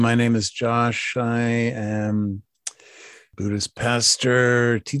My name is Josh. I am Buddhist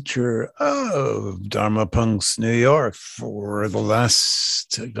pastor, teacher of Dharma Punks New York for the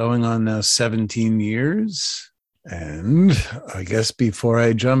last going on now 17 years. And I guess before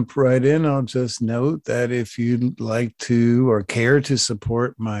I jump right in, I'll just note that if you'd like to or care to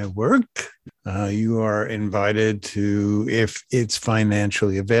support my work, you are invited to, if it's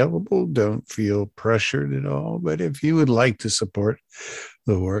financially available. Don't feel pressured at all. But if you would like to support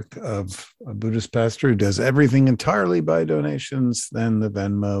the work of a Buddhist pastor who does everything entirely by donations, then the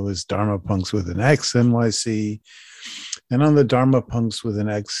Venmo is Dharma Punks with an X NYC. And on the Dharma Punks with an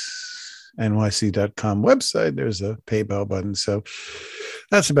X NYC.com website, there's a PayPal button. So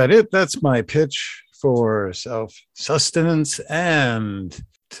that's about it. That's my pitch for self-sustenance and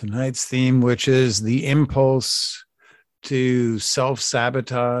tonight's theme, which is the impulse to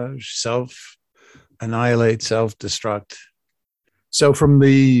self-sabotage, self-annihilate, self-destruct. So from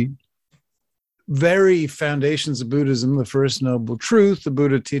the very foundations of Buddhism, the first noble truth, the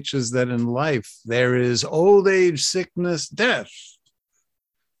Buddha teaches that in life there is old age, sickness, death,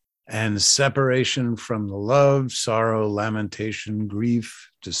 and separation from the love, sorrow, lamentation,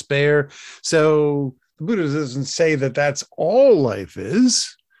 grief, despair. So the Buddha doesn't say that that's all life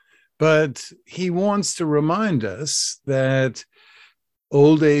is, but he wants to remind us that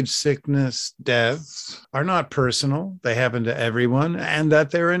old age, sickness, death are not personal. They happen to everyone, and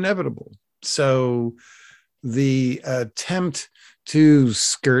that they're inevitable. So the attempt to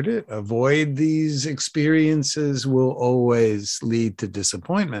skirt it, avoid these experiences, will always lead to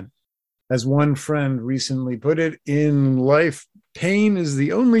disappointment. As one friend recently put it, in life, pain is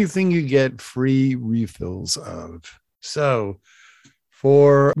the only thing you get free refills of. So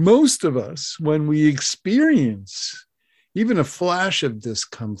for most of us, when we experience even a flash of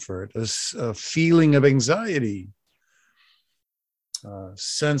discomfort, a feeling of anxiety, a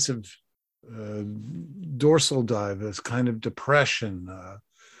sense of dorsal dive, this kind of depression,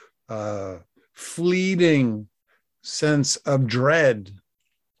 fleeting sense of dread,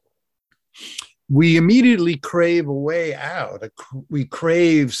 we immediately crave a way out. We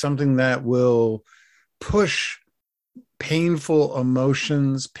crave something that will push painful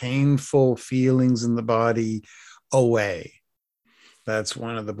emotions, painful feelings in the body away. That's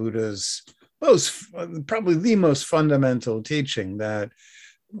one of the Buddha's probably the most fundamental teaching, that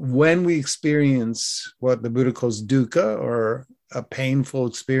when we experience what the Buddha calls dukkha, or a painful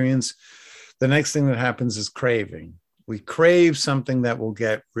experience, the next thing that happens is craving. We crave something that will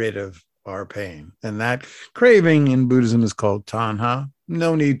get rid of our pain. And that craving in Buddhism is called tanha.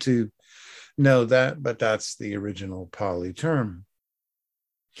 No need to know that, but that's the original Pali term.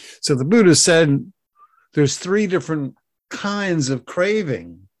 So the Buddha said there's three different kinds of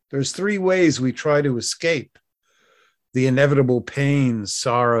craving. There's three ways we try to escape the inevitable pains,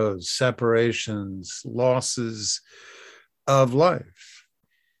 sorrows, separations, losses of life.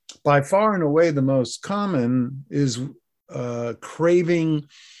 By far and away, the most common is craving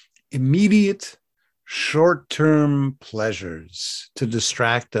immediate, short-term pleasures to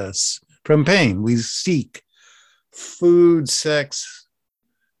distract us from pain. We seek food, sex,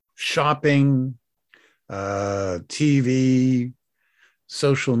 shopping, TV,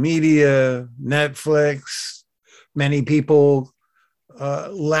 social media, Netflix. Many people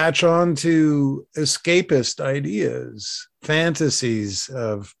latch on to escapist ideas, fantasies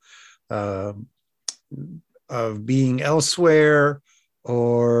of being elsewhere,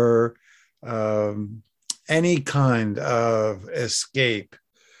 or any kind of escape,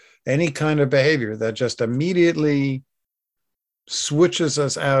 any kind of behavior that just immediately switches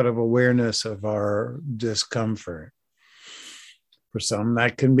us out of awareness of our discomfort. For some,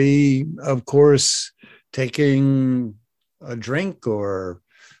 that can be, of course, taking a drink, or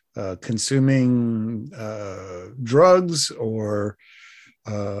consuming drugs, or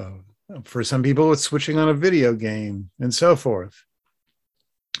for some people, it's switching on a video game, and so forth.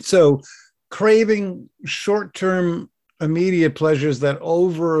 So craving short-term immediate pleasures that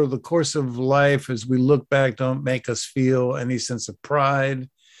over the course of life, as we look back, don't make us feel any sense of pride,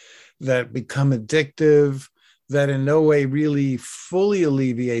 that become addictive, that in no way really fully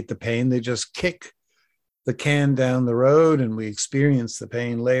alleviate the pain. They just kick the can down the road and we experience the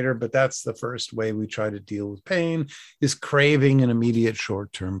pain later. But that's the first way we try to deal with pain, is craving an immediate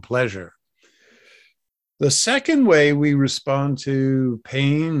short-term pleasure. The second way we respond to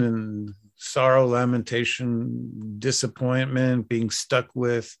pain and sorrow, lamentation, disappointment, being stuck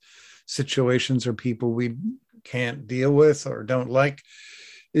with situations or people we can't deal with or don't like,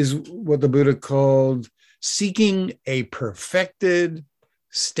 is what the Buddha called seeking a perfected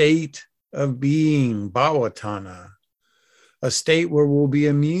state of being, bhavatana, a state where we'll be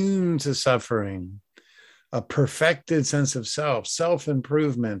immune to suffering, a perfected sense of self,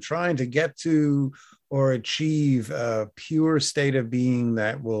 self-improvement, trying to get to or achieve a pure state of being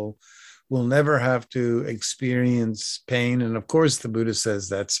that will never have to experience pain. And of course, the Buddha says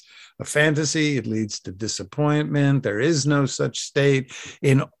that's a fantasy. It leads to disappointment. There is no such state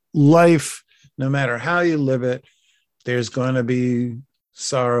in life. No matter how you live it, there's going to be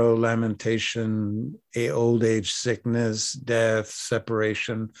sorrow, lamentation, old age, sickness, death,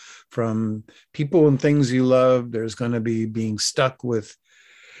 separation from people and things you love. There's going to be being stuck with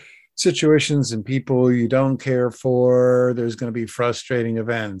situations and people you don't care for. There's going to be frustrating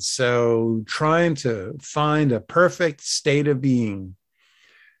events. So trying to find a perfect state of being,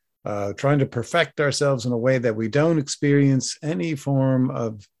 trying to perfect ourselves in a way that we don't experience any form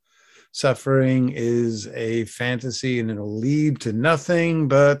of suffering is a fantasy, and it'll lead to nothing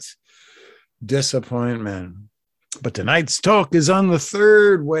but disappointment. But tonight's talk is on the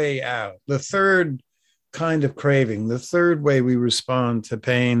third way out, the third kind of craving, the third way we respond to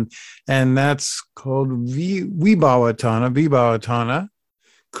pain, and that's called vibhavatana,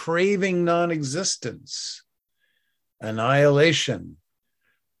 craving non-existence, annihilation,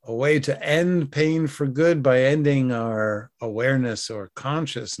 a way to end pain for good by ending our awareness or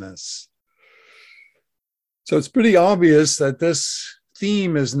consciousness. So it's pretty obvious that this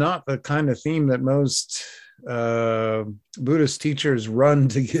theme is not the kind of theme that most Buddhist teachers run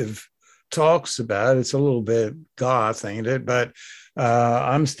to give talks about. It's a little bit goth, ain't it? But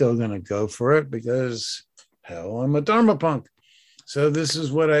I'm still going to go for it because, hell, I'm a Dharma punk. So this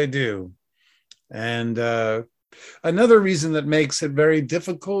is what I do. And another reason that makes it very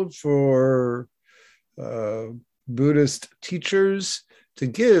difficult for Buddhist teachers to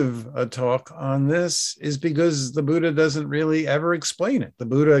give a talk on this is because the Buddha doesn't really ever explain it. The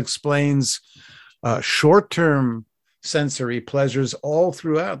Buddha explains short-term sensory pleasures all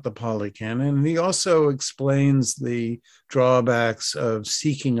throughout the Pali Canon. And he also explains the drawbacks of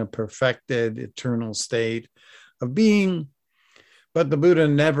seeking a perfected eternal state of being. But the Buddha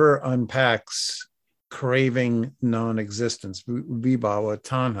never unpacks craving non-existence,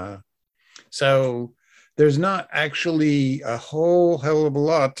 vibhavatana. So there's not actually a whole hell of a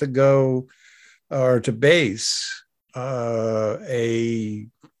lot to go or to base a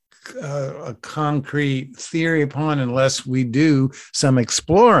concrete theory upon unless we do some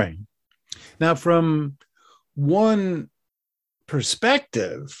exploring. Now, from one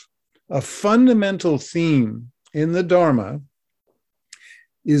perspective, a fundamental theme in the Dharma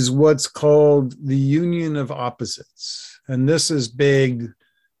is what's called the union of opposites. And this is big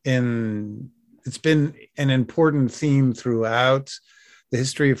it's been an important theme throughout the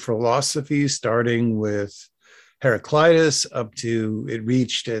history of philosophy, starting with Heraclitus up to it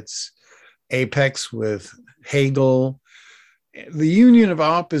reached its apex with Hegel. The union of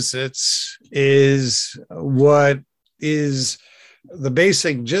opposites is what is the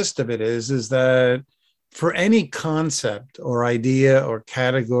basic gist of it is that for any concept or idea or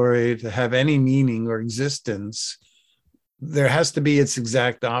category to have any meaning or existence, there has to be its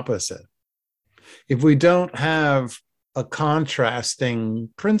exact opposite. If we don't have a contrasting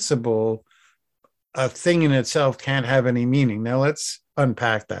principle, a thing in itself can't have any meaning. Now let's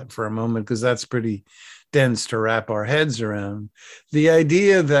unpack that for a moment because that's pretty dense to wrap our heads around. The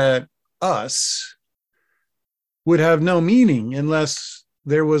idea that us would have no meaning unless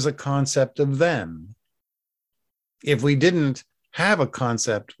there was a concept of them. If we didn't have a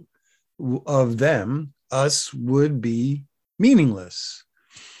concept of them, us would be meaningless.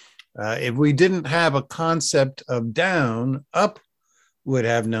 If we didn't have a concept of down, up would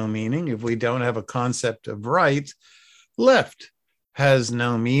have no meaning. If we don't have a concept of right, left has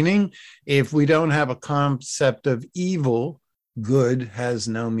no meaning. If we don't have a concept of evil, good has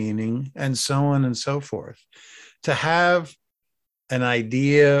no meaning, and so on and so forth. To have an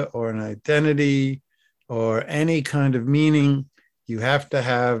idea or an identity or any kind of meaning, you have to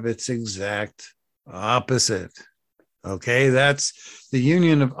have its exact opposite. Okay, that's the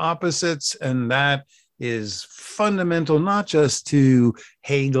union of opposites, and that is fundamental not just to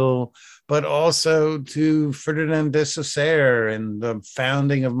Hegel, but also to Ferdinand de Saussure and the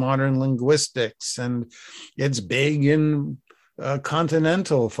founding of modern linguistics. And it's big in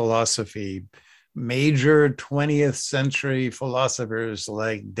continental philosophy. Major 20th century philosophers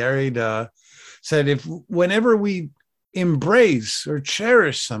like Derrida said whenever we embrace or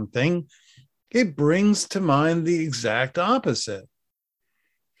cherish something, it brings to mind the exact opposite.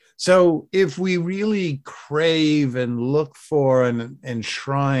 So if we really crave and look for and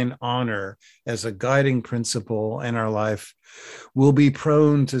enshrine honor as a guiding principle in our life, we'll be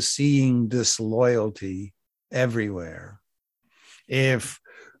prone to seeing disloyalty everywhere. If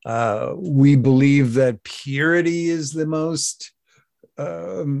we believe that purity is the most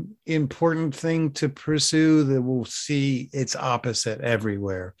important thing to pursue, that we'll see its opposite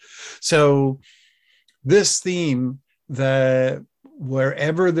everywhere. So this theme that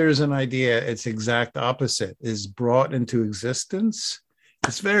wherever there's an idea, its exact opposite is brought into existence,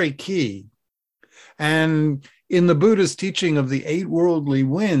 it's very key. And in the Buddha's teaching of the 8 worldly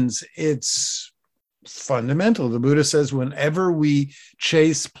winds, it's fundamental. The Buddha says whenever we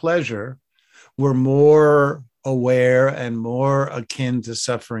chase pleasure, we're more aware and more akin to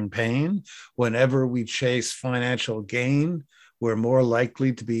suffering pain. Whenever we chase financial gain, we're more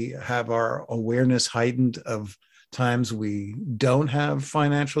likely to have our awareness heightened of times we don't have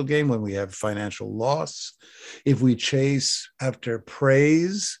financial gain, when we have financial loss. If we chase after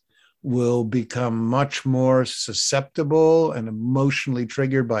praise, we'll become much more susceptible and emotionally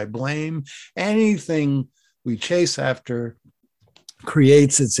triggered by blame. Anything we chase after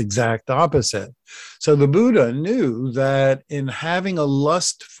creates its exact opposite. So the Buddha knew that in having a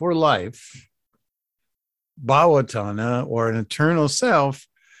lust for life, bhavatana, or an eternal self,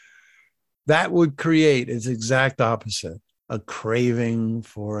 that would create its exact opposite, a craving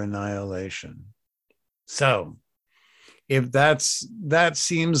for annihilation. So if that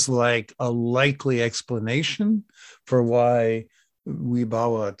seems like a likely explanation for why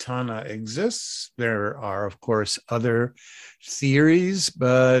Vibhavatana exists, there are, of course, other theories,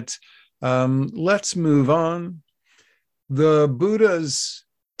 but let's move on. The Buddha's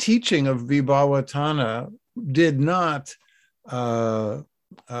teaching of Vibhavatana did not, even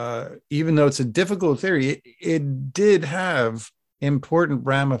though it's a difficult theory, it did have important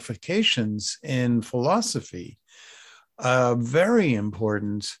ramifications in philosophy. A very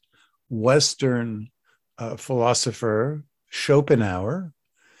important Western philosopher, Schopenhauer,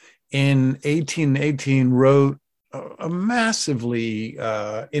 in 1818 wrote a massively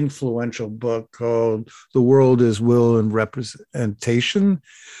influential book called The World is Will and Representation.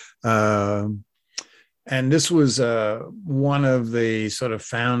 And this was one of the sort of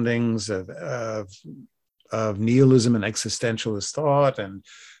foundings of nihilism and existentialist thought. And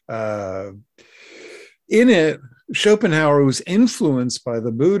in it, Schopenhauer was influenced by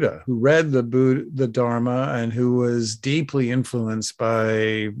the Buddha, who read the Dharma and who was deeply influenced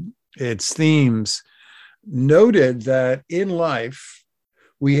by its themes, noted that in life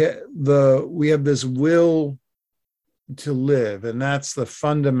we have this will to live, and that's the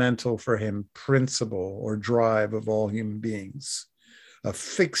fundamental, for him, principle or drive of all human beings, a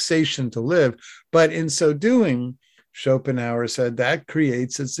fixation to live. But in so doing, Schopenhauer said, that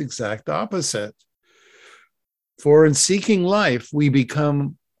creates its exact opposite. For in seeking life, we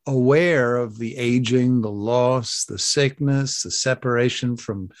become aware of the aging, the loss, the sickness, the separation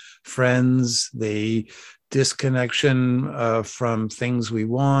from friends, the disconnection from things we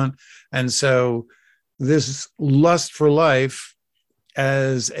want. And so this lust for life,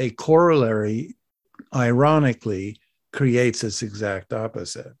 as a corollary, ironically, creates its exact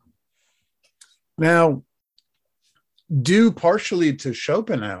opposite. Now, due partially to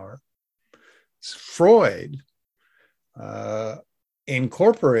Schopenhauer, Freud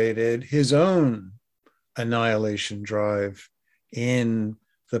incorporated his own annihilation drive in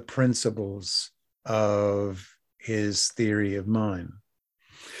the principles of his theory of mind.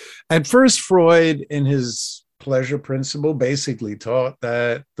 At first, Freud, in his pleasure principle, basically taught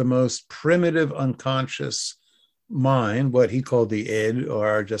that the most primitive unconscious mind, what he called the id,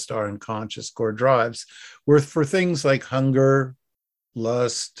 or just our unconscious core drives, were for things like hunger,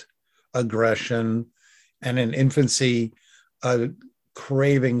 lust, aggression, and in infancy, a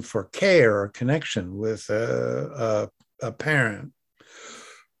craving for care or connection with a parent.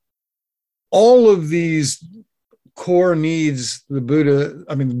 All of these core needs,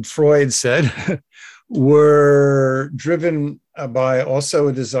 Freud said, were driven by also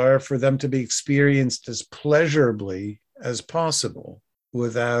a desire for them to be experienced as pleasurably as possible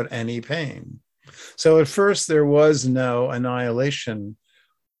without any pain. So at first there was no annihilation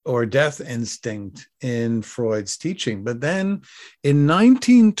or death instinct in Freud's teaching. But then in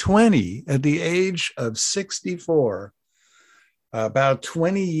 1920, at the age of 64, about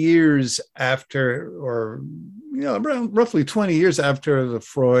 20 years after, or around roughly 20 years after the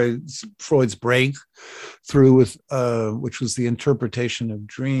Freud's breakthrough with which was the interpretation of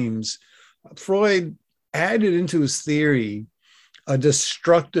dreams, Freud added into his theory a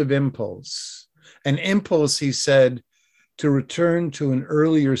destructive impulse, an impulse, he said, to return to an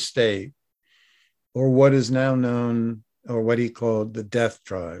earlier state, or what is now known, or what he called the death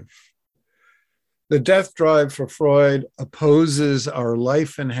drive. The death drive for Freud opposes our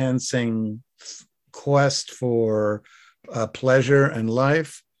life-enhancing quest for pleasure, pleasure and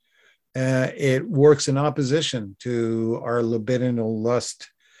life. It works in opposition to our libidinal lust.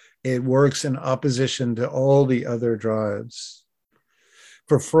 It works in opposition to all the other drives.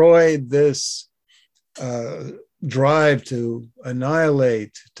 For Freud, this drive to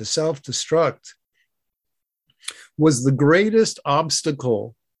annihilate, to self-destruct, was the greatest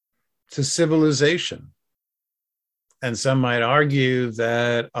obstacle to civilization. And some might argue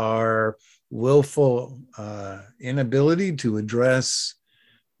that our willful inability to address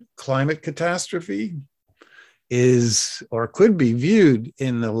climate catastrophe is or could be viewed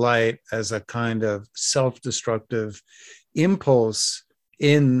in the light as a kind of self-destructive impulse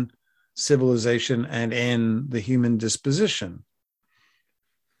in civilization and in the human disposition.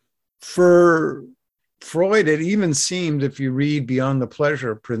 For Freud, it even seemed, if you read Beyond the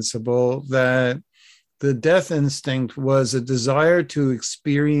Pleasure Principle, that the death instinct was a desire to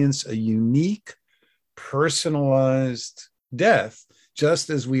experience a unique, personalized death, just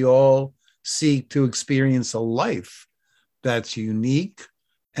as we all seek to experience a life that's unique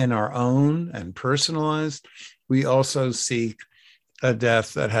and our own and personalized. We also seek a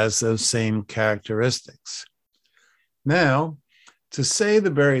death that has those same characteristics. Now, to say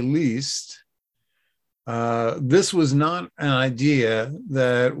the very least, this was not an idea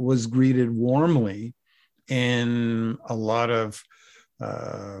that was greeted warmly in a lot of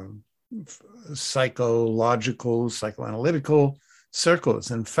psychoanalytical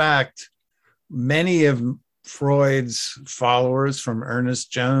circles. In fact, many of Freud's followers, from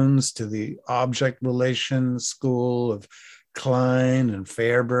Ernest Jones to the object relations school of Klein and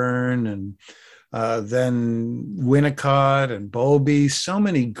Fairbairn, and then Winnicott and Bowlby, so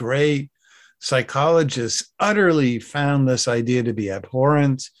many great psychologists utterly found this idea to be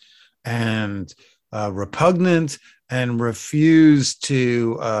abhorrent and repugnant and refused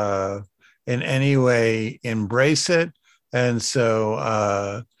to in any way embrace it. And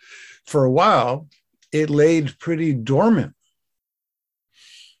so for a while, it laid pretty dormant.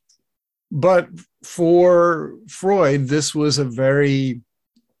 But for Freud, this was a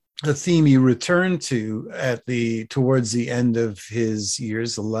theme he returned to towards the end of his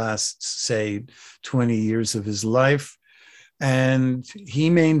years, the last, say, 20 years of his life. And he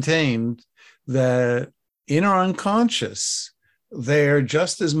maintained that in our unconscious, there,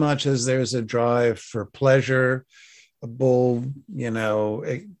 just as much as there's a drive for pleasurable,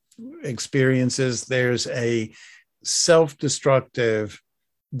 experiences, there's a self-destructive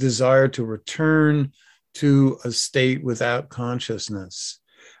desire to return to a state without consciousness.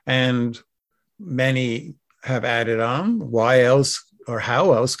 And many have added on, why else or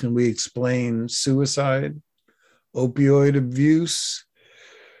how else can we explain suicide, opioid abuse,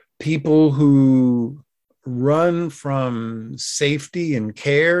 people who run from safety and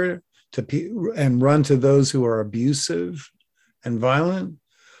care and run to those who are abusive and violent?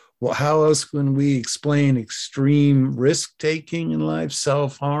 Well, how else can we explain extreme risk-taking in life,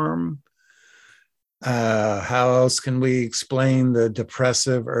 self-harm? How else can we explain the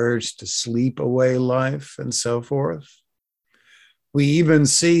depressive urge to sleep away life and so forth? We even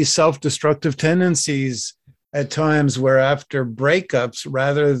see self-destructive tendencies at times where, after breakups,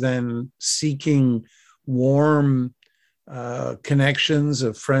 rather than seeking warm connections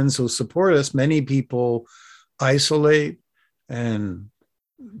of friends who support us, many people isolate and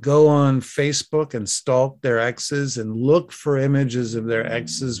go on Facebook and stalk their exes and look for images of their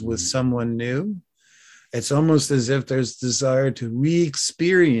exes with someone new. It's almost as if there's desire to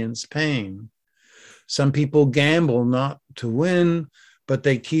re-experience pain. Some people gamble not to win, but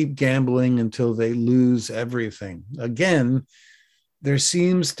they keep gambling until they lose everything. Again, there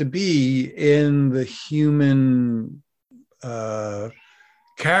seems to be in the human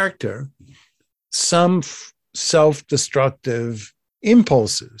character some self-destructive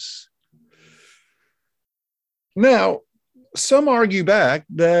impulses. Now, some argue back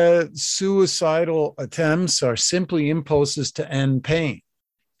that suicidal attempts are simply impulses to end pain,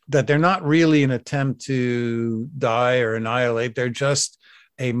 that they're not really an attempt to die or annihilate. They're just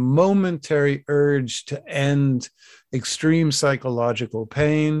a momentary urge to end extreme psychological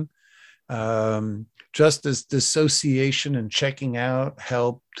pain, just as dissociation and checking out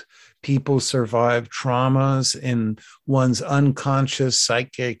helped people survive traumas in one's unconscious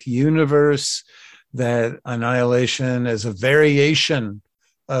psychic universe, that annihilation is a variation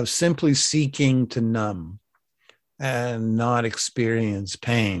of simply seeking to numb and not experience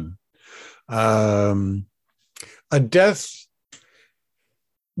pain. A death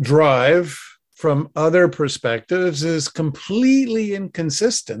drive from other perspectives is completely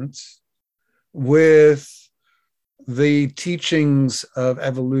inconsistent with the teachings of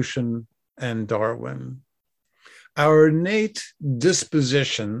evolution and Darwin. Our innate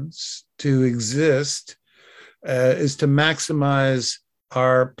dispositions to exist is to maximize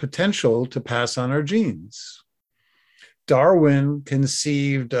our potential to pass on our genes. Darwin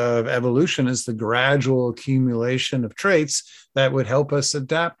conceived of evolution as the gradual accumulation of traits that would help us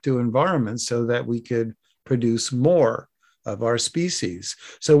adapt to environments so that we could produce more of our species.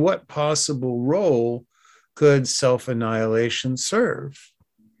 So, what possible role could self-annihilation serve?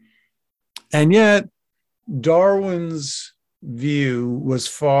 And yet, Darwin's view was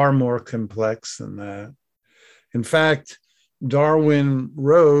far more complex than that. In fact, Darwin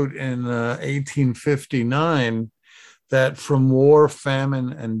wrote in 1859 that from war,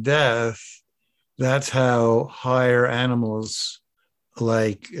 famine, and death, that's how higher animals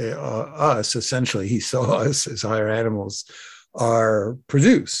like us, essentially, he saw us as higher animals, are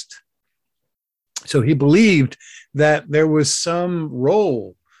produced. So he believed that there was some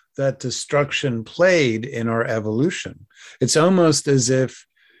role that destruction played in our evolution. It's almost as if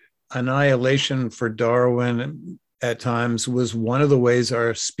annihilation for Darwin at times was one of the ways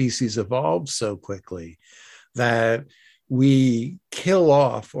our species evolved so quickly, that we kill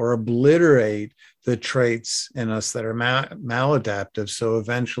off or obliterate the traits in us that are maladaptive. So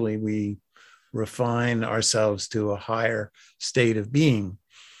eventually we refine ourselves to a higher state of being.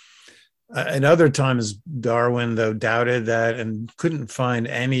 At other times, Darwin, though, doubted that and couldn't find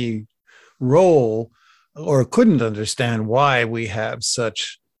any role or couldn't understand why we have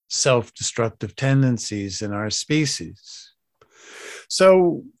such self-destructive tendencies in our species.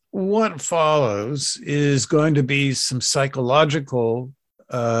 So what follows is going to be some psychological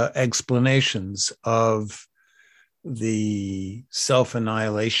explanations of the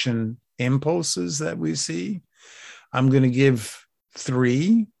self-annihilation impulses that we see. I'm going to give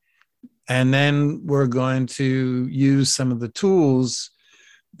 3, and then we're going to use some of the tools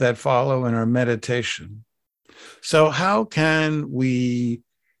that follow in our meditation. So how can we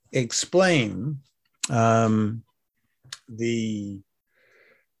explain the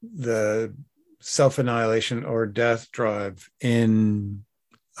self-annihilation or death drive in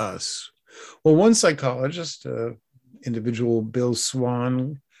us? Well, one psychologist, individual Bill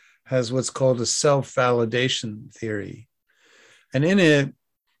Swan, has what's called a self-validation theory. And in it,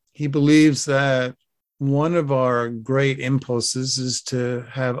 he believes that one of our great impulses is to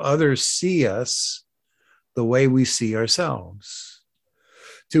have others see us the way we see ourselves,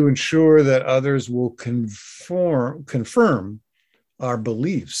 to ensure that others will confirm our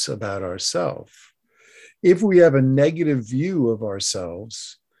beliefs about ourselves. If we have a negative view of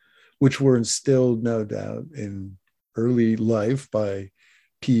ourselves, which were instilled, no doubt, in early life by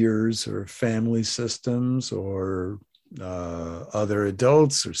peers or family systems or other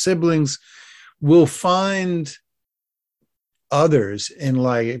adults or siblings, we'll find others in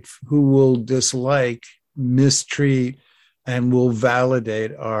life who will dislike, mistreat, and will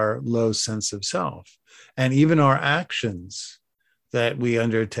validate our low sense of self. And even our actions that we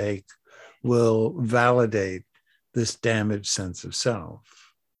undertake will validate this damaged sense of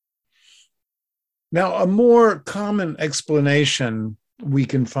self. Now, a more common explanation we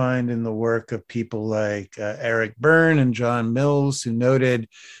can find in the work of people like Eric Berne and John Mills, who noted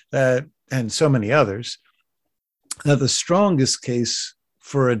that, and so many others, that the strongest case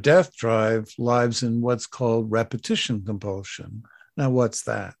for a death drive lies in what's called repetition compulsion. Now, what's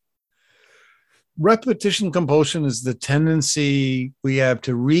that? Repetition compulsion is the tendency we have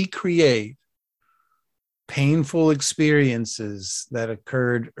to recreate painful experiences that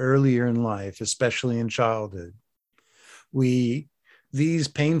occurred earlier in life, especially in childhood. These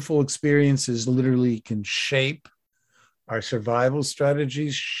painful experiences literally can shape our survival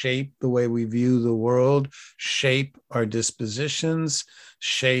strategies, shape the way we view the world, shape our dispositions,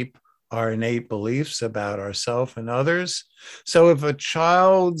 shape our innate beliefs about ourselves and others. So if a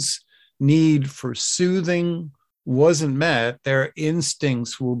child's need for soothing wasn't met, their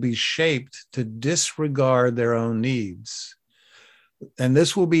instincts will be shaped to disregard their own needs. And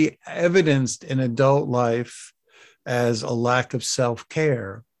this will be evidenced in adult life as a lack of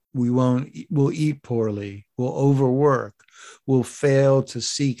self-care. We'll eat poorly, we'll overwork, we'll fail to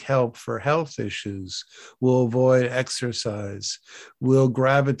seek help for health issues, we'll avoid exercise, we'll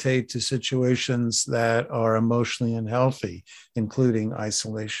gravitate to situations that are emotionally unhealthy, including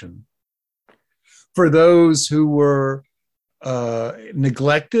isolation. For those who were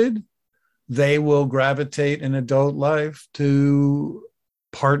neglected, they will gravitate in adult life to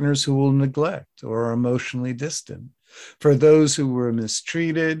partners who will neglect or are emotionally distant. For those who were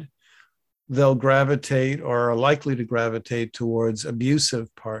mistreated, they'll gravitate or are likely to gravitate towards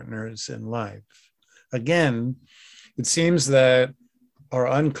abusive partners in life. Again, it seems that our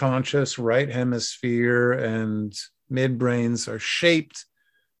unconscious right hemisphere and midbrains are shaped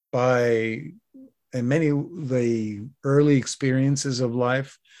by and many of the early experiences of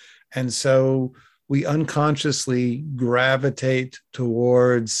life. And so we unconsciously gravitate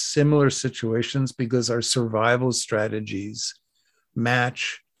towards similar situations because our survival strategies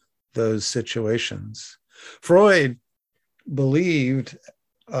match those situations. Freud believed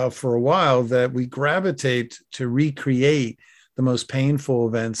for a while that we gravitate to recreate the most painful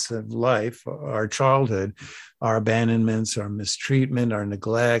events of life, our childhood, our abandonments, our mistreatment, our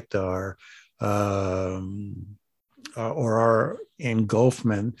neglect, or our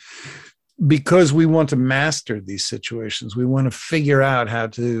engulfment, because we want to master these situations. We want to figure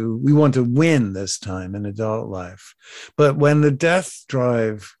out we want to win this time in adult life. But when the death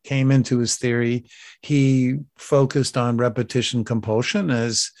drive came into his theory, he focused on repetition compulsion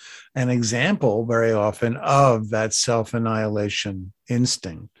as an example very often of that self-annihilation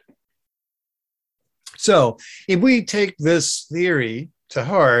instinct. So if we take this theory to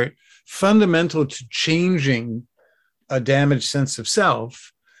heart, fundamental to changing a damaged sense of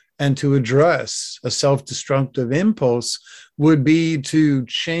self and to address a self-destructive impulse would be to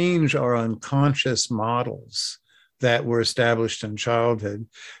change our unconscious models that were established in childhood.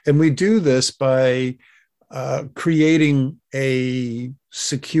 And we do this by creating a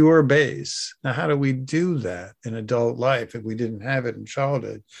secure base. Now, how do we do that in adult life if we didn't have it in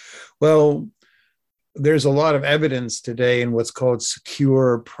childhood? Well, there's a lot of evidence today in what's called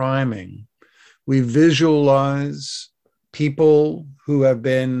secure priming. We visualize people who have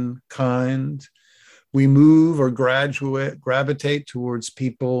been kind. We move or gravitate towards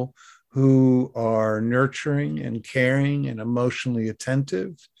people who are nurturing and caring and emotionally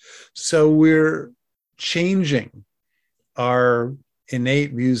attentive. So we're changing our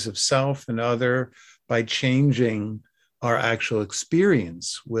innate views of self and other by changing our actual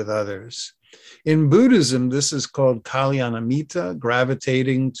experience with others. In Buddhism, this is called Kalyanamitta,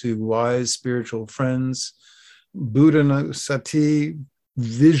 gravitating to wise spiritual friends. Buddhanusati,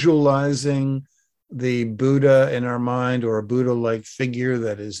 visualizing the Buddha in our mind or a Buddha-like figure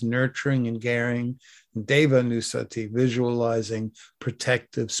that is nurturing and caring. Devanusati, visualizing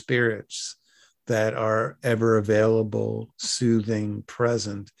protective spirits that are ever available, soothing,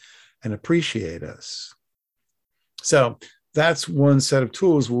 present, and appreciate us. So that's one set of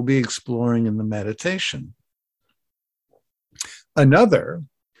tools we'll be exploring in the meditation. Another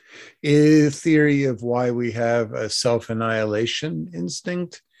is theory of why we have a self-annihilation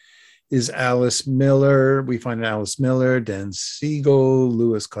instinct is Alice Miller. We find Alice Miller, Dan Siegel,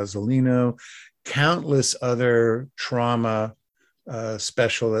 Louis Cozolino, countless other trauma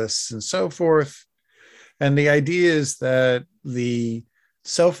specialists and so forth. And the idea is that the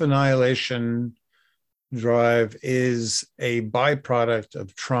self-annihilation drive is a byproduct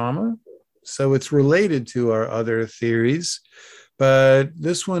of trauma. So it's related to our other theories, but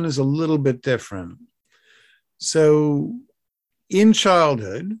this one is a little bit different. So in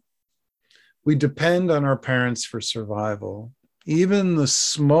childhood, we depend on our parents for survival. Even the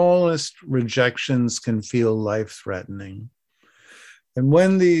smallest rejections can feel life-threatening. And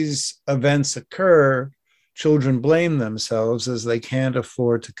when these events occur, children blame themselves as they can't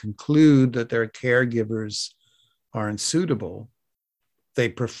afford to conclude that their caregivers aren't suitable. They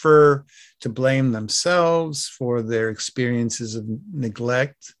prefer to blame themselves for their experiences of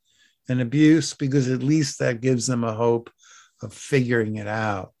neglect and abuse because at least that gives them a hope of figuring it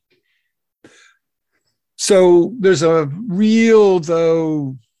out. So there's a real,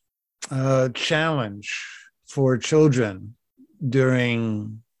 though, challenge for children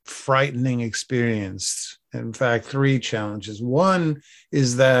during frightening experience. In fact, 3 challenges. One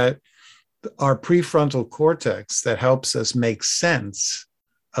is that our prefrontal cortex that helps us make sense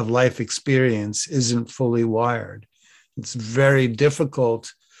of life experience isn't fully wired. It's very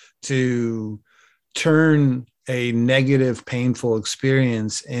difficult to turn a negative, painful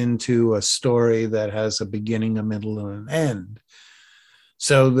experience into a story that has a beginning, a middle, and an end.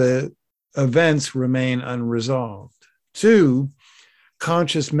 So the events remain unresolved. 2,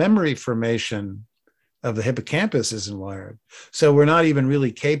 conscious memory formation of the hippocampus isn't wired. So we're not even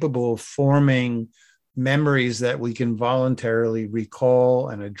really capable of forming memories that we can voluntarily recall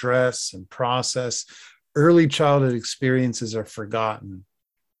and address and process. Early childhood experiences are forgotten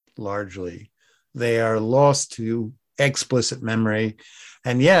largely. They are lost to explicit memory.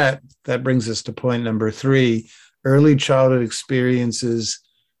 And yet, that brings us to point number 3. Early childhood experiences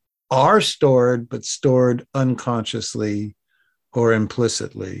are stored, but stored unconsciously or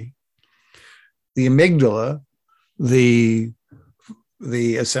implicitly. The amygdala, the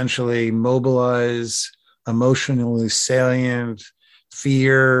essentially mobilized, emotionally salient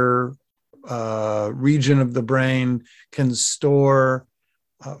fear region of the brain can store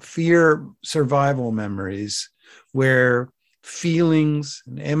fear survival memories where feelings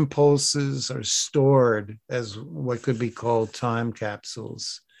and impulses are stored as what could be called time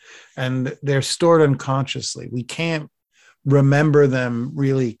capsules. And they're stored unconsciously. We can't remember them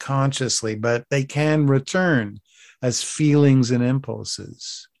really consciously, but they can return as feelings and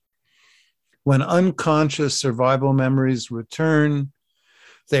impulses. When unconscious survival memories return,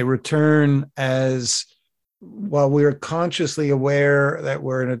 they return as, while we're consciously aware that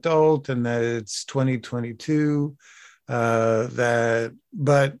we're an adult and that it's 2022,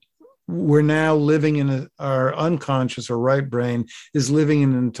 but we're now living in our unconscious or right brain is living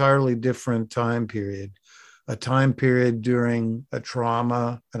in an entirely different time period, a time period during a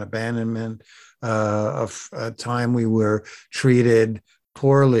trauma, an abandonment, of a time we were treated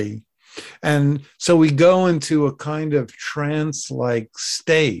poorly. And so we go into a kind of trance-like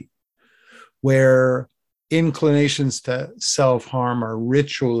state where inclinations to self-harm are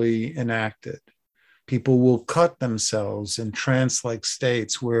ritually enacted. People will cut themselves in trance-like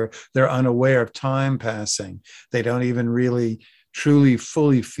states where they're unaware of time passing. They don't even really truly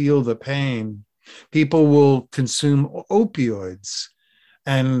fully feel the pain. People will consume opioids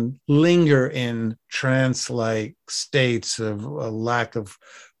and linger in trance-like states of a lack of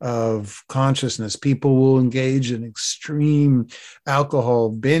consciousness. People will engage in extreme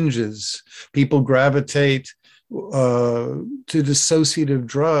alcohol binges. People gravitate to dissociative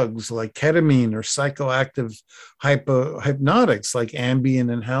drugs like ketamine or psychoactive hypnotics like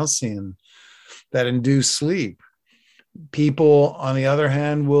Ambien and Halcion that induce sleep. People, on the other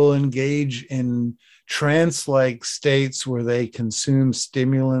hand, will engage in trance-like states where they consume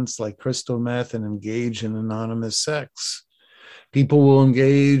stimulants like crystal meth and engage in anonymous sex. People will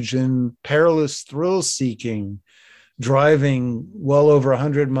engage in perilous thrill-seeking, driving well over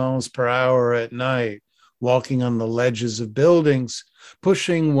 100 miles per hour at night, walking on the ledges of buildings,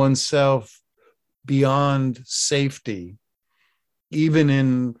 pushing oneself beyond safety, even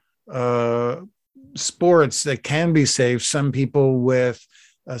in sports that can be safe. Some people with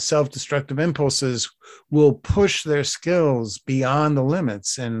self-destructive impulses will push their skills beyond the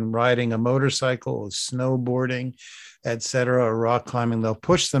limits in riding a motorcycle, snowboarding, etc., or rock climbing. They'll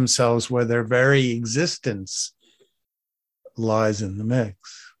push themselves where their very existence lies in the mix.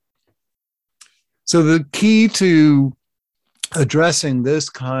 So the key to addressing this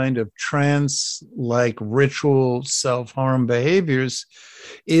kind of trance-like ritual self-harm behaviors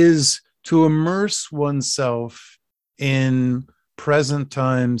is to immerse oneself in present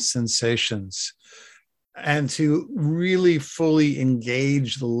time sensations and to really fully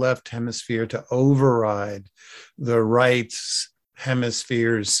engage the left hemisphere to override the right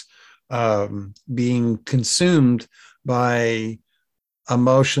hemisphere's being consumed by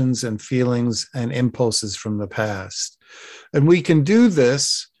emotions and feelings and impulses from the past. And we can do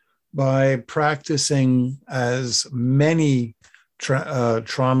this by practicing, as many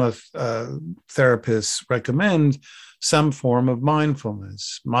trauma therapists recommend, some form of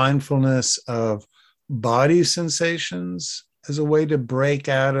mindfulness of body sensations as a way to break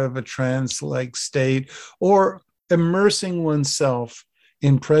out of a trance-like state, or immersing oneself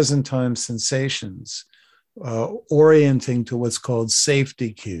in present time sensations, orienting to what's called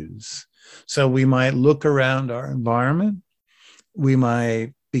safety cues. So we might look around our environment. We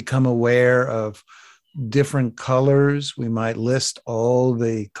might become aware of different colors. We might list all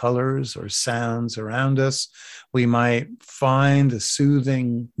the colors or sounds around us. We might find a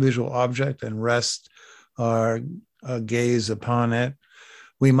soothing visual object and rest our gaze upon it.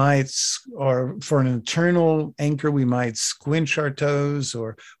 We might, or for an internal anchor, we might squinch our toes,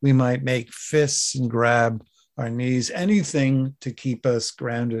 or we might make fists and grab our knees, anything to keep us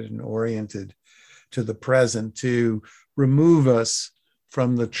grounded and oriented to the present, to remove us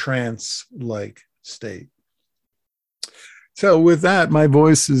from the trance-like state. So with that, my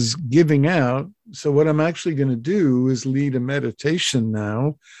voice is giving out. So what I'm actually going to do is lead a meditation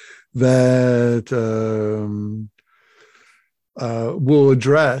now that will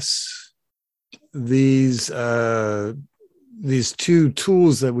address these two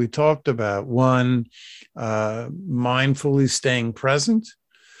tools that we talked about. One, mindfully staying present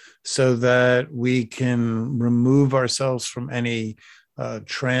so that we can remove ourselves from any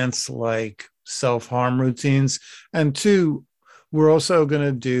trance-like self-harm routines. And two, we're also going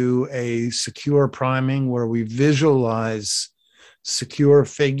to do a secure priming where we visualize secure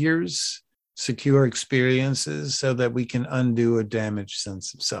figures, secure experiences, so that we can undo a damaged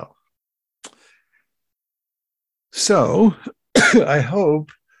sense of self. So I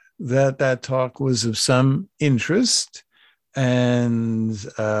hope that talk was of some interest. And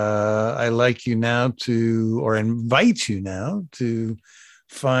I like you now or invite you now to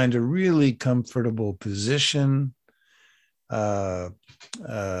find a really comfortable position. Uh,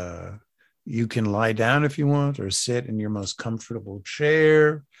 uh, you can lie down if you want, or sit in your most comfortable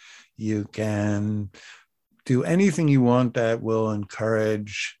chair. You can do anything you want that will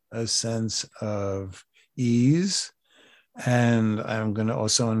encourage a sense of ease. And I'm going to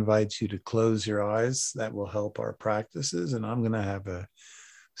also invite you to close your eyes. That will help our practices. And I'm going to have a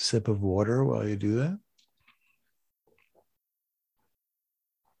sip of water while you do that.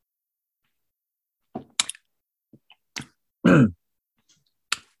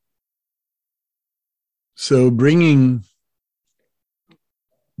 So bringing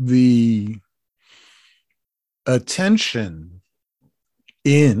the attention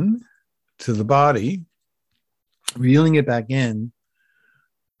in to the body, reeling it back in,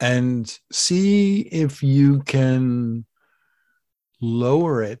 and see if you can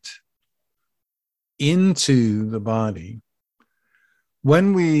lower it into the body.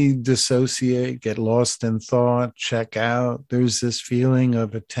 When we dissociate, get lost in thought, check out, there's this feeling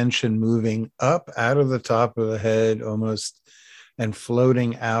of attention moving up out of the top of the head almost and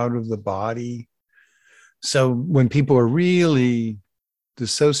floating out of the body. So when people are really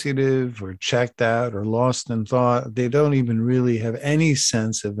dissociative or checked out or lost in thought, they don't even really have any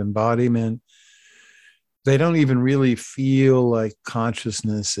sense of embodiment. They don't even really feel like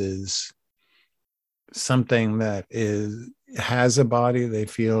consciousness is something that has a body. They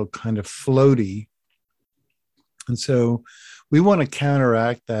feel kind of floaty. And so we want to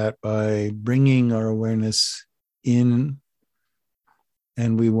counteract that by bringing our awareness in,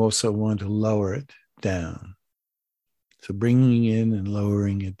 and we also want to lower it down. So bringing in and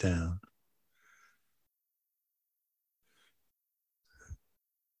lowering it down.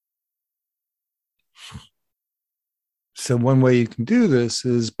 So one way you can do this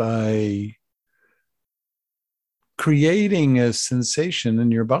is by creating a sensation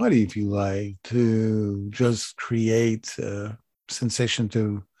in your body, if you like, to just create a sensation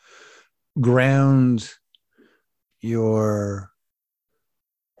to ground your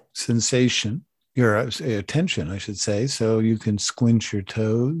sensation, your attention, I should say. So you can squinch your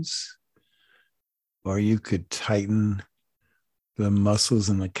toes, or you could tighten the muscles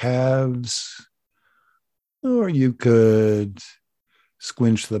in the calves, or you could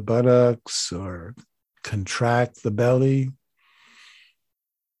squinch the buttocks or contract the belly,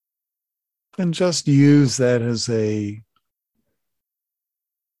 and just use that as a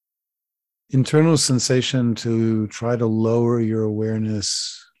internal sensation to try to lower your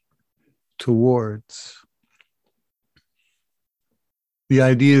awareness towards. The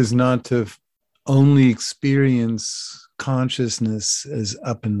idea is not to only experience consciousness as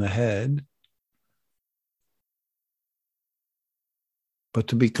up in the head, but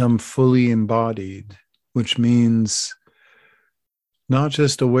to become fully embodied, which means not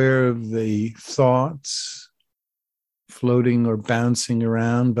just aware of the thoughts floating or bouncing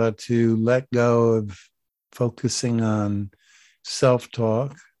around, but to let go of focusing on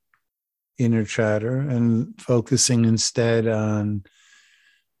self-talk, inner chatter, and focusing instead on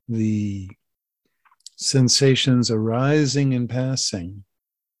the sensations arising and passing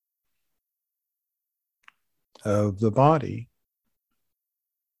of the body.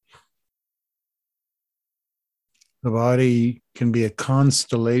 The body can be a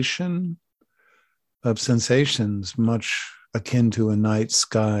constellation of sensations, much akin to a night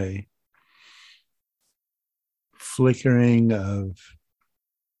sky, flickering of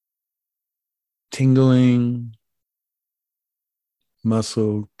tingling,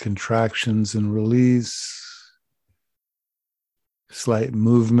 muscle contractions and release, slight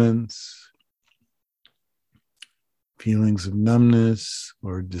movements, feelings of numbness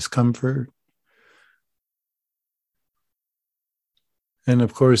or discomfort. And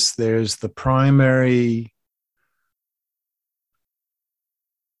of course, there's the primary,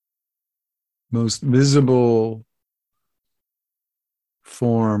 most visible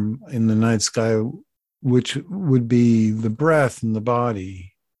form in the night sky, which would be the breath in the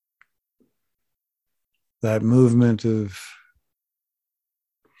body, that movement of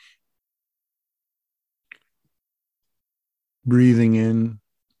breathing in,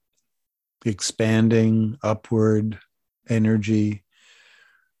 expanding upward energy,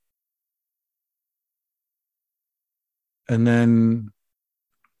 and then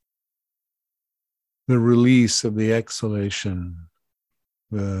the release of the exhalation,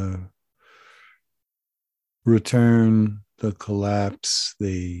 the return, the collapse,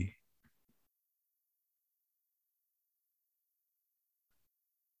 the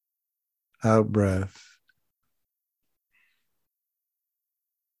out breath.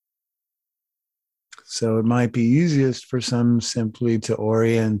 So it might be easiest for some simply to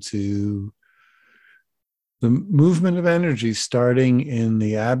orient to the movement of energy starting in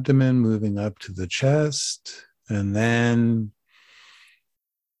the abdomen, moving up to the chest, and then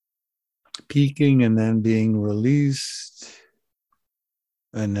peaking and then being released,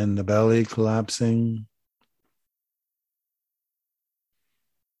 and then the belly collapsing.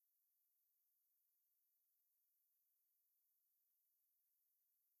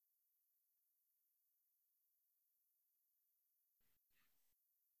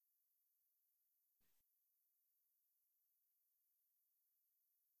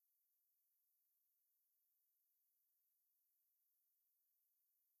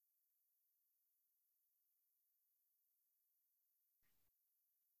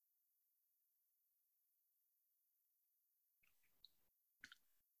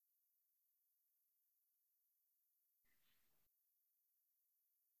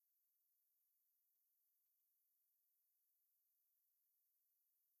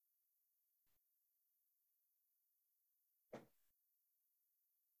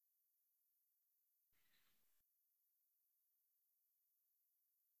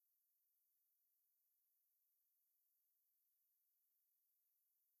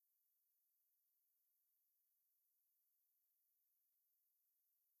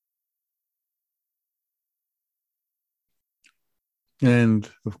 And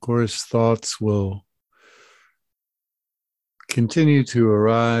of course, thoughts will continue to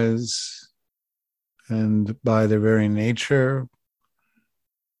arise. And by their very nature,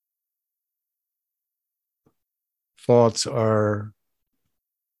 thoughts are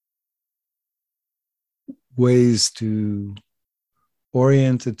ways to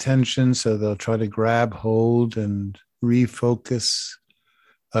orient attention. So they'll try to grab hold and refocus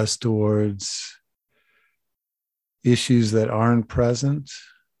us towards issues that aren't present.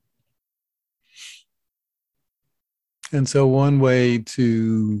 And so one way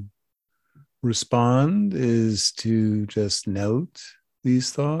to respond is to just note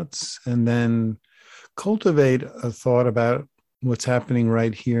these thoughts and then cultivate a thought about what's happening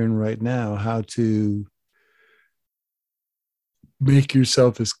right here and right now, how to make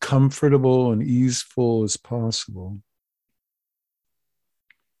yourself as comfortable and easeful as possible.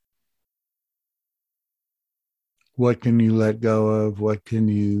 What can you let go of? What can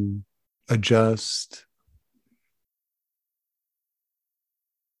you adjust?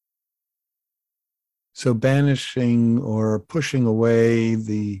 So banishing or pushing away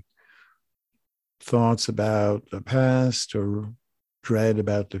the thoughts about the past or dread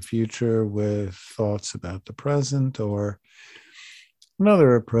about the future with thoughts about the present. Or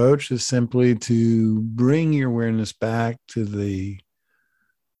another approach is simply to bring your awareness back to the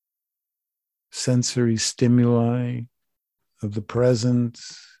sensory stimuli of the present,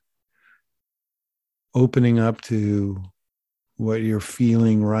 opening up to what you're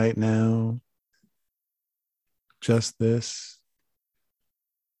feeling right now, just this.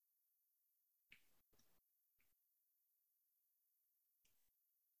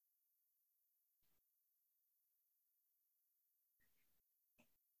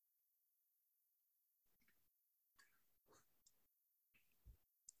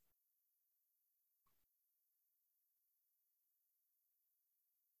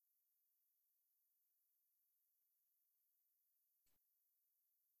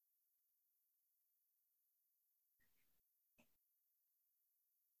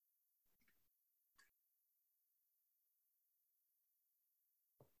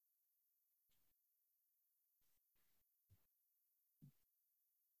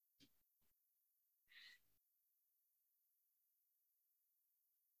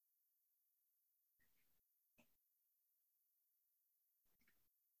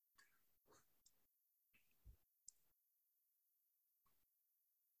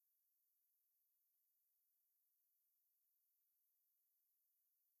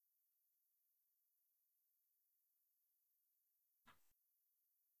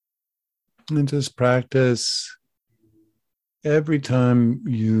 And just practice every time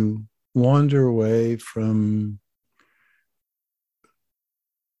you wander away from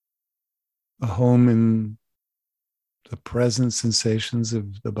a home in the present sensations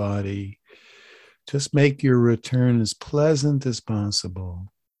of the body. Just make your return as pleasant as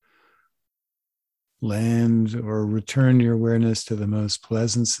possible. Land or return your awareness to the most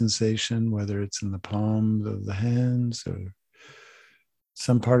pleasant sensation, whether it's in the palms of the hands or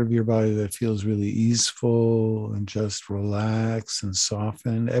some part of your body that feels really easeful, and just relax and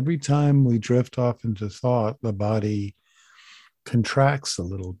soften. Every time we drift off into thought, the body contracts a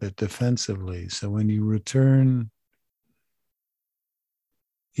little bit defensively. So when you return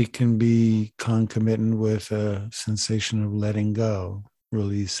It can be concomitant with a sensation of letting go,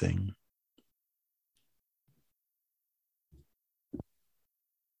 releasing.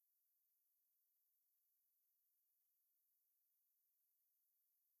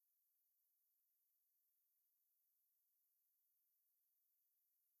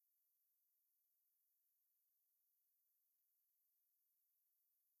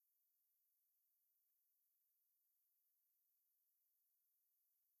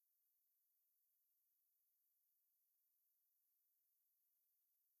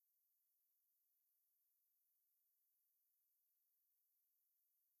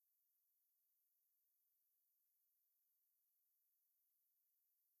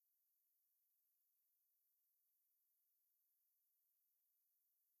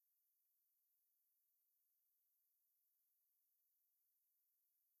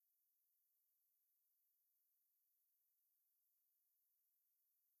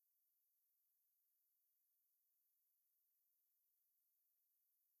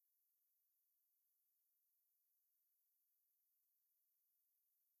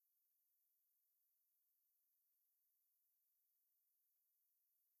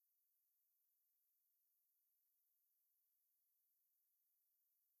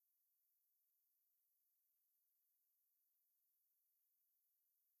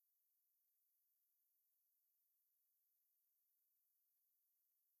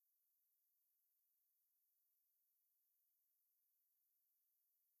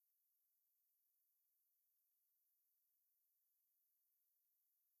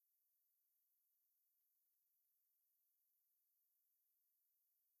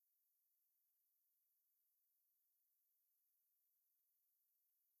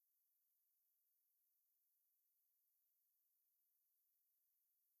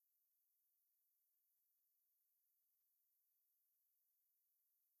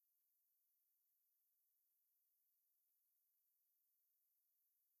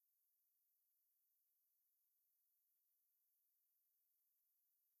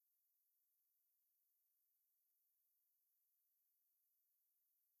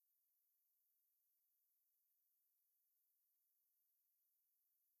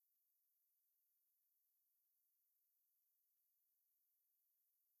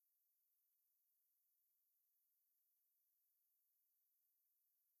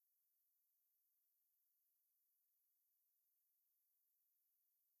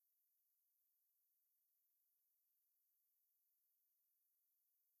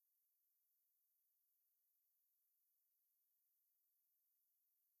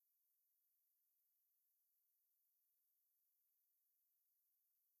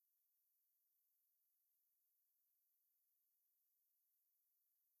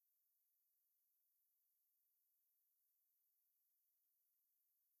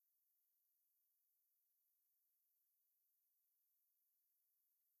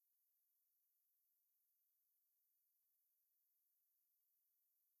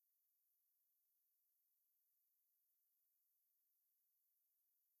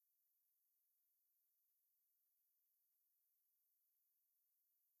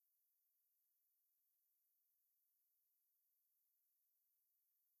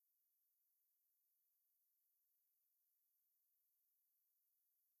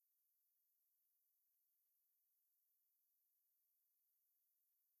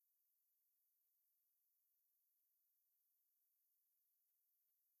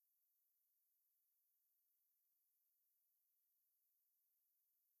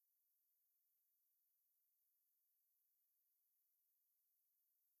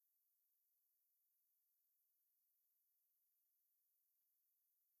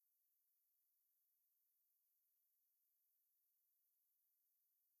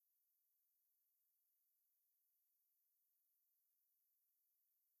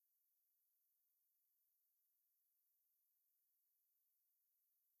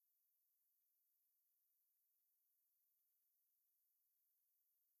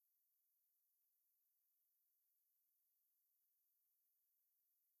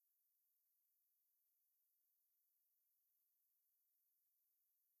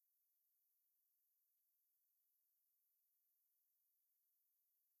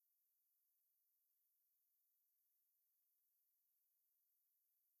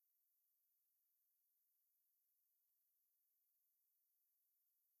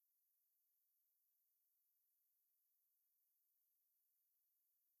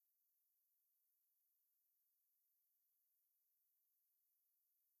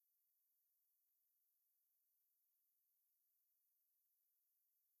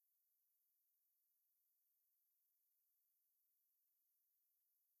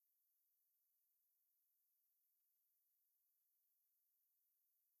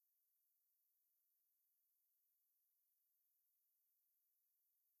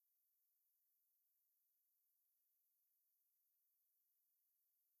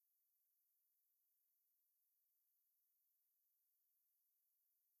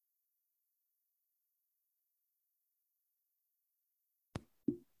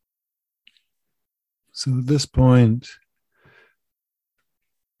 So at this point,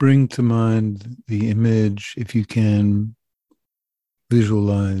 bring to mind the image, if you can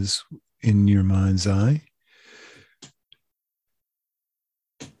visualize in your mind's eye,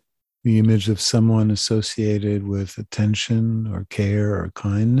 the image of someone associated with attention or care or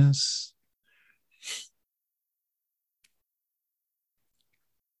kindness.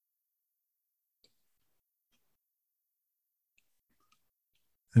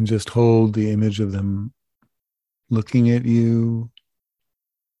 And just hold the image of them looking at you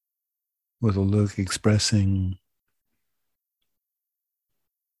with a look expressing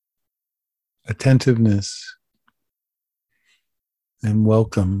attentiveness and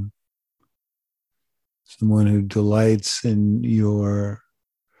welcome. Someone who delights in your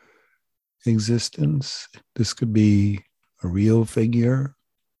existence. This could be a real figure.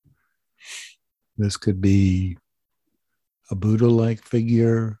 This could be a Buddha-like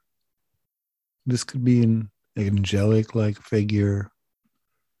figure. This could be an angelic-like figure,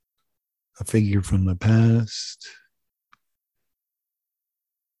 a figure from the past.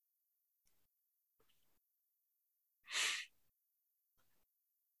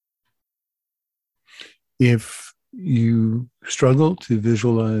 If you struggle to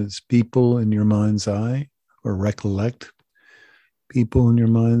visualize people in your mind's eye or recollect people in your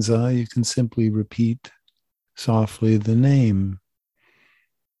mind's eye, you can simply repeat softly the name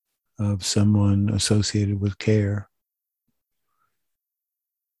of someone associated with care,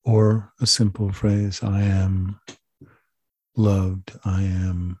 or a simple phrase, I am loved, I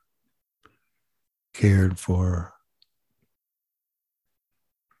am cared for.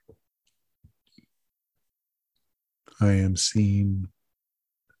 I am seen.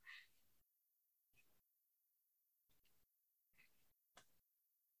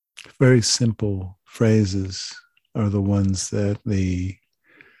 Very simple phrases are the ones that the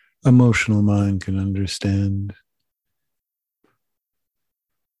emotional mind can understand.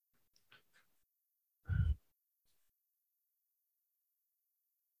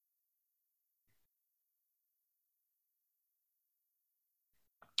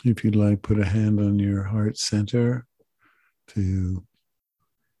 If you'd like, put a hand on your heart center to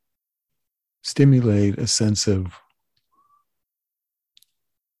stimulate a sense of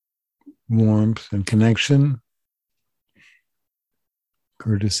warmth and connection,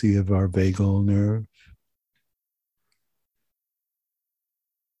 courtesy of our vagal nerve.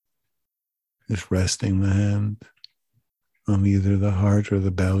 Just resting the hand on either the heart or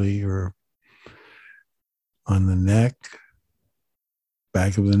the belly or on the neck,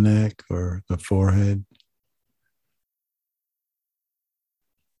 back of the neck or the forehead.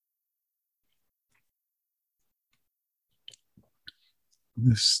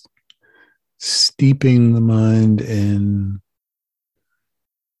 Just steeping the mind in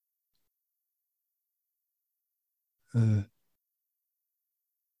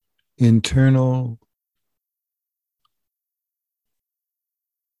internal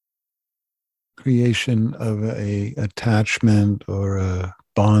creation of a attachment or a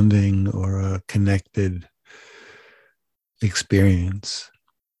bonding or a connected experience.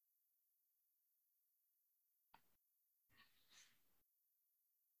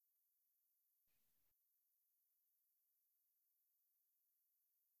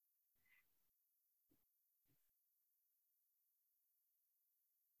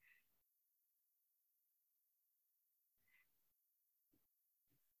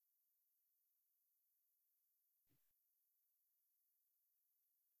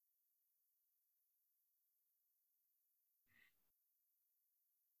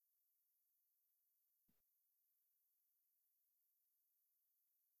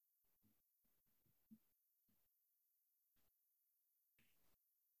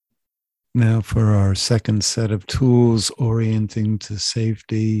 Now for our second set of tools, orienting to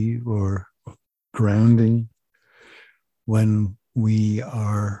safety or grounding. When we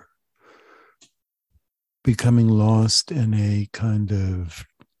are becoming lost in a kind of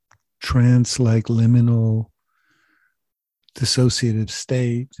trance-like liminal dissociative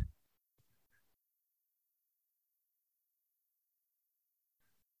state,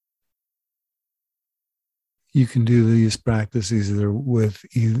 you can do these practices either with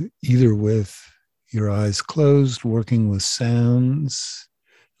your eyes closed, working with sounds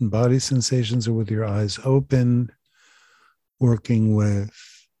and body sensations, or with your eyes open, working with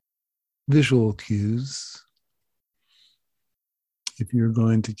visual cues. If you're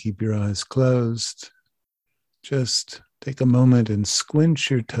going to keep your eyes closed, just take a moment and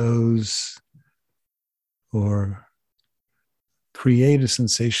squinch your toes or create a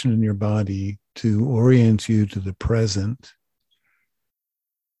sensation in your body to orient you to the present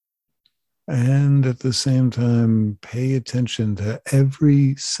And at the same time, pay attention to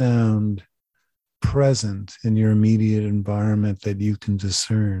every sound present in your immediate environment that you can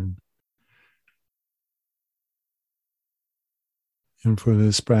discern. And for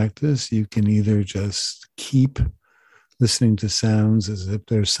this practice, you can either just keep listening to sounds as if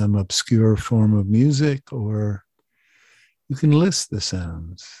there's some obscure form of music, or you can list the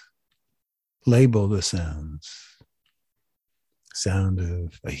sounds, label the sounds. Sound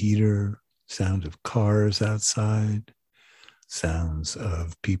of a heater, sound of cars outside, sounds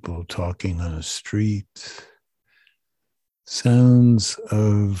of people talking on a street, sounds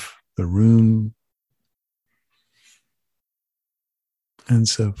of the room, and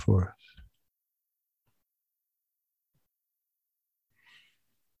so forth.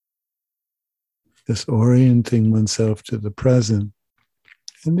 Just orienting oneself to the present.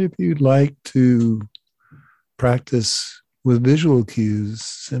 And if you'd like to practice with visual cues,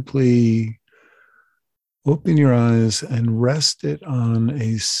 simply open your eyes and rest it on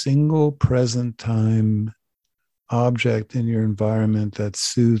a single present time object in your environment that's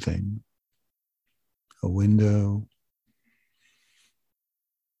soothing. A window,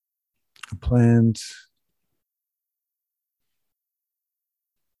 a plant,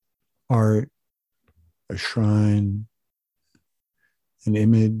 art, a shrine, an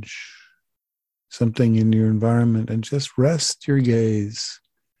image, something in your environment, and just rest your gaze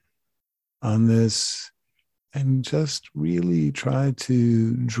on this and just really try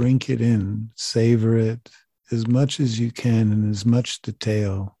to drink it in, savor it as much as you can in as much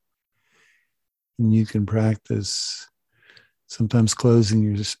detail. And you can practice sometimes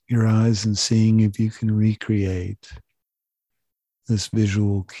closing your eyes and seeing if you can recreate this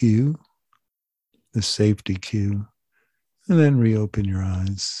visual cue, this safety cue, and then reopen your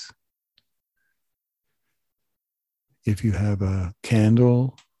eyes. If you have a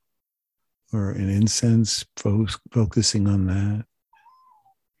candle or an incense, focusing on that,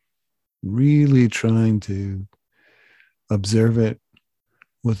 really trying to observe it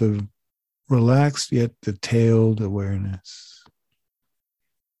with a relaxed yet detailed awareness.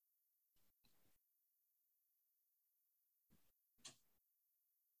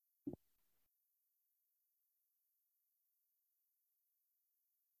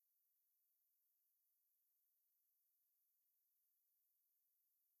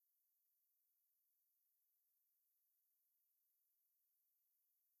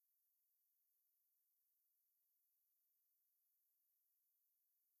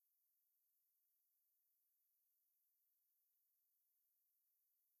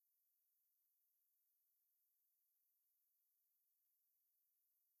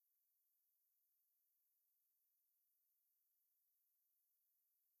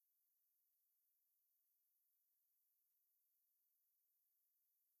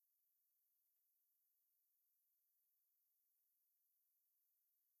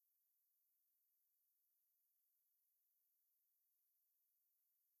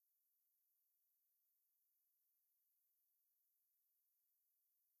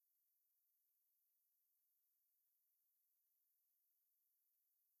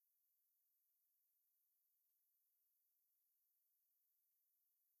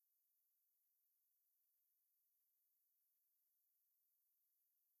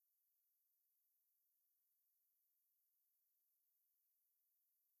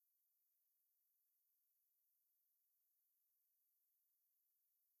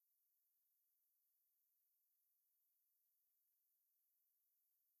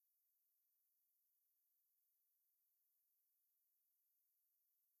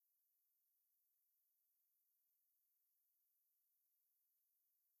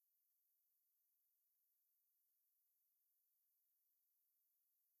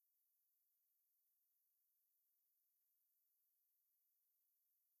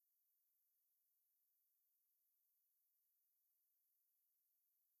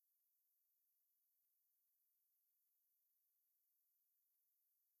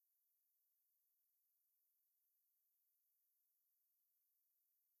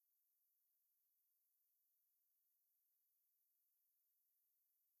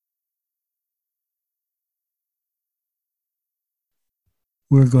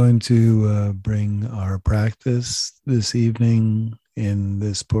 We're going to bring our practice this evening in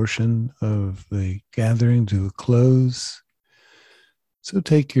this portion of the gathering to a close. So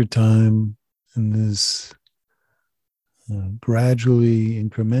take your time in this gradually,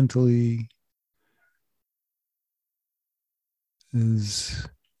 incrementally, as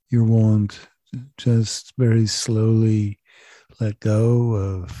you want, just very slowly let go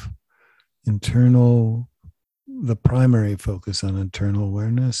of the primary focus on internal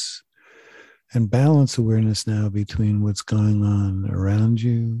awareness, And balance awareness now between what's going on around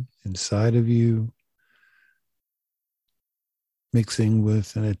you, inside of you, mixing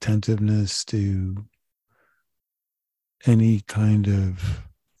with an attentiveness to any kind of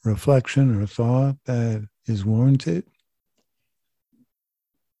reflection or thought that is warranted.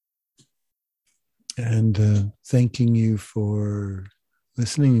 And thanking you for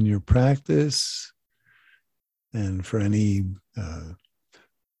listening in your practice and for any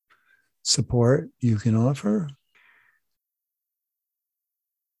support you can offer.